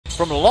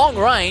from long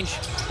range,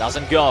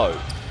 doesn't go.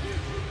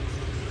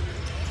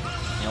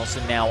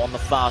 Nelson now on the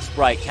fast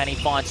break. Can he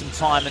find some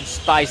time and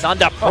space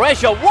under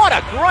pressure? What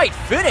a great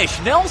finish,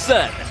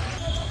 Nelson!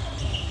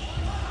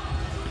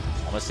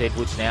 Thomas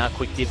Edwards now,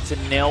 quick dip to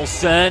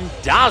Nelson.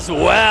 Does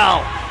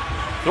well!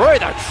 Through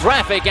the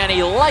traffic, and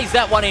he lays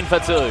that one in for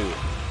two.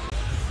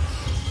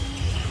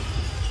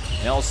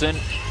 Nelson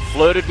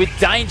flirted with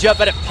danger,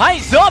 but it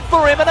pays off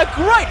for him, and a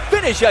great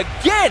finish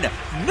again!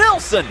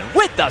 Nelson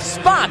with the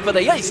spark for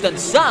the Eastern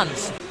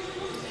Suns.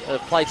 They've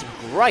played some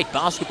great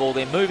basketball.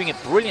 They're moving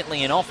it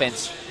brilliantly in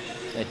offense.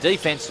 Their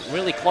defense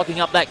really clogging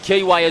up that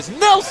keyway as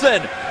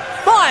Nelson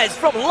fires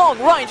from long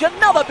range.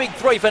 Another big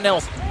three for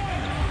Nelson.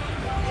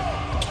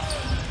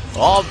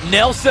 Oh,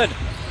 Nelson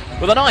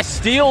with a nice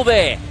steal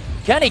there.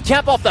 Can he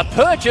cap off the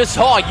purchase?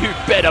 Oh, you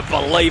better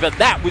believe it.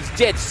 That was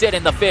dead set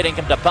in the fair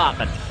income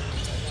department.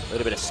 A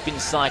little bit of spin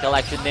cycle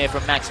action there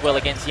from Maxwell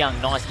against Young.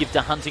 Nice give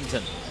to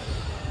Huntington.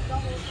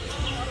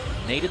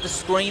 Needed the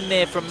screen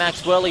there from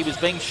Maxwell. He was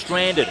being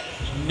stranded.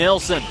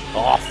 Nelson,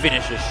 oh,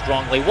 finishes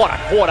strongly. What a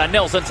quarter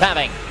Nelson's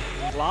having.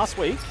 Last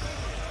week,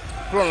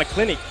 put on a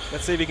clinic.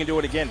 Let's see if he can do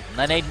it again.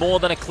 They need more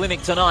than a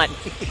clinic tonight.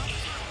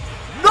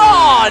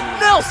 Oh,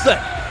 Nelson!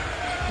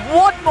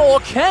 What more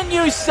can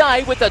you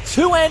say with the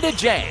two-handed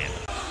jam?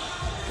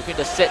 Looking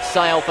to set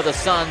sail for the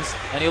Suns,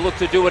 and he'll look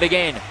to do it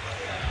again.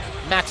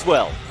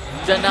 Maxwell,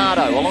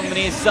 Donato along the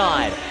near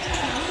side.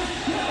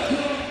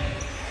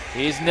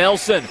 Here's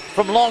Nelson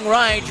from long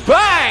range.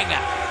 Bang!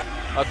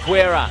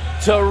 Aquera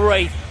to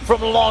Reith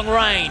from long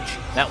range.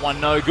 That one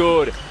no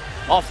good.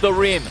 Off the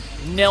rim,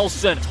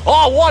 Nelson.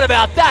 Oh, what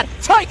about that?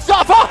 Takes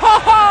off. Oh,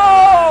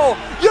 ho, ho!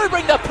 You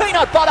bring the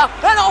peanut butter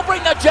and I'll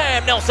bring the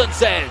jam, Nelson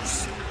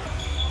says.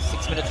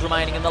 6 minutes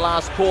remaining in the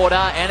last quarter,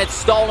 and it's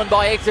stolen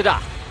by Exeter.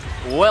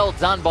 Well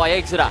done by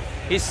Exeter.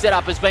 His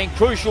setup has been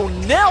crucial.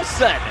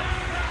 Nelson,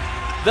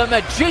 the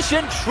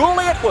magician,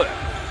 truly at work.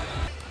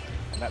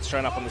 And that's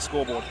shown up on the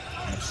scoreboard.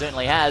 It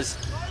certainly has.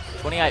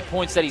 28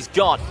 points that he's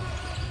got.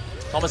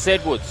 Thomas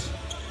Edwards.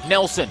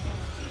 Nelson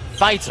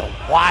fades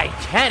away.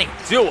 Can he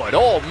do it?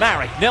 Oh,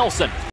 Marek Nelson.